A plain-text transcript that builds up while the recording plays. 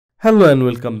Hello and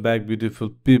welcome back beautiful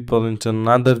people into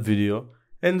another video.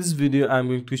 In this video I'm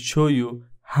going to show you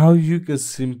how you can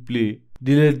simply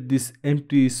delete this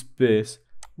empty space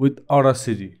with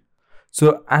Audacity.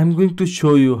 So I'm going to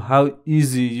show you how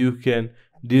easy you can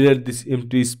delete this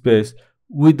empty space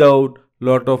without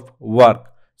lot of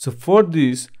work. So for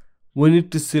this we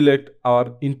need to select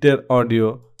our entire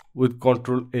audio with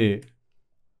Ctrl A,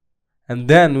 and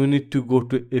then we need to go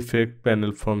to effect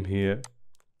panel from here.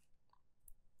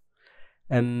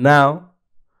 And now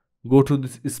go to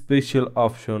this special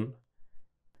option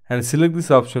and select this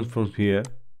option from here.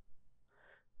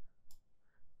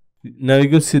 Now you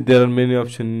can see there are many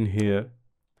options in here.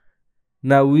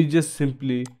 Now we just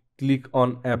simply click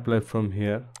on apply from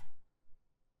here.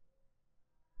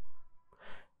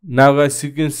 Now guys,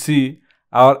 you can see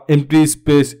our empty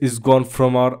space is gone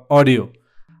from our audio.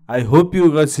 I hope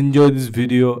you guys enjoy this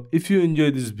video. If you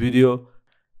enjoy this video,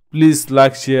 please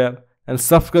like, share and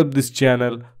subscribe this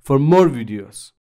channel for more videos.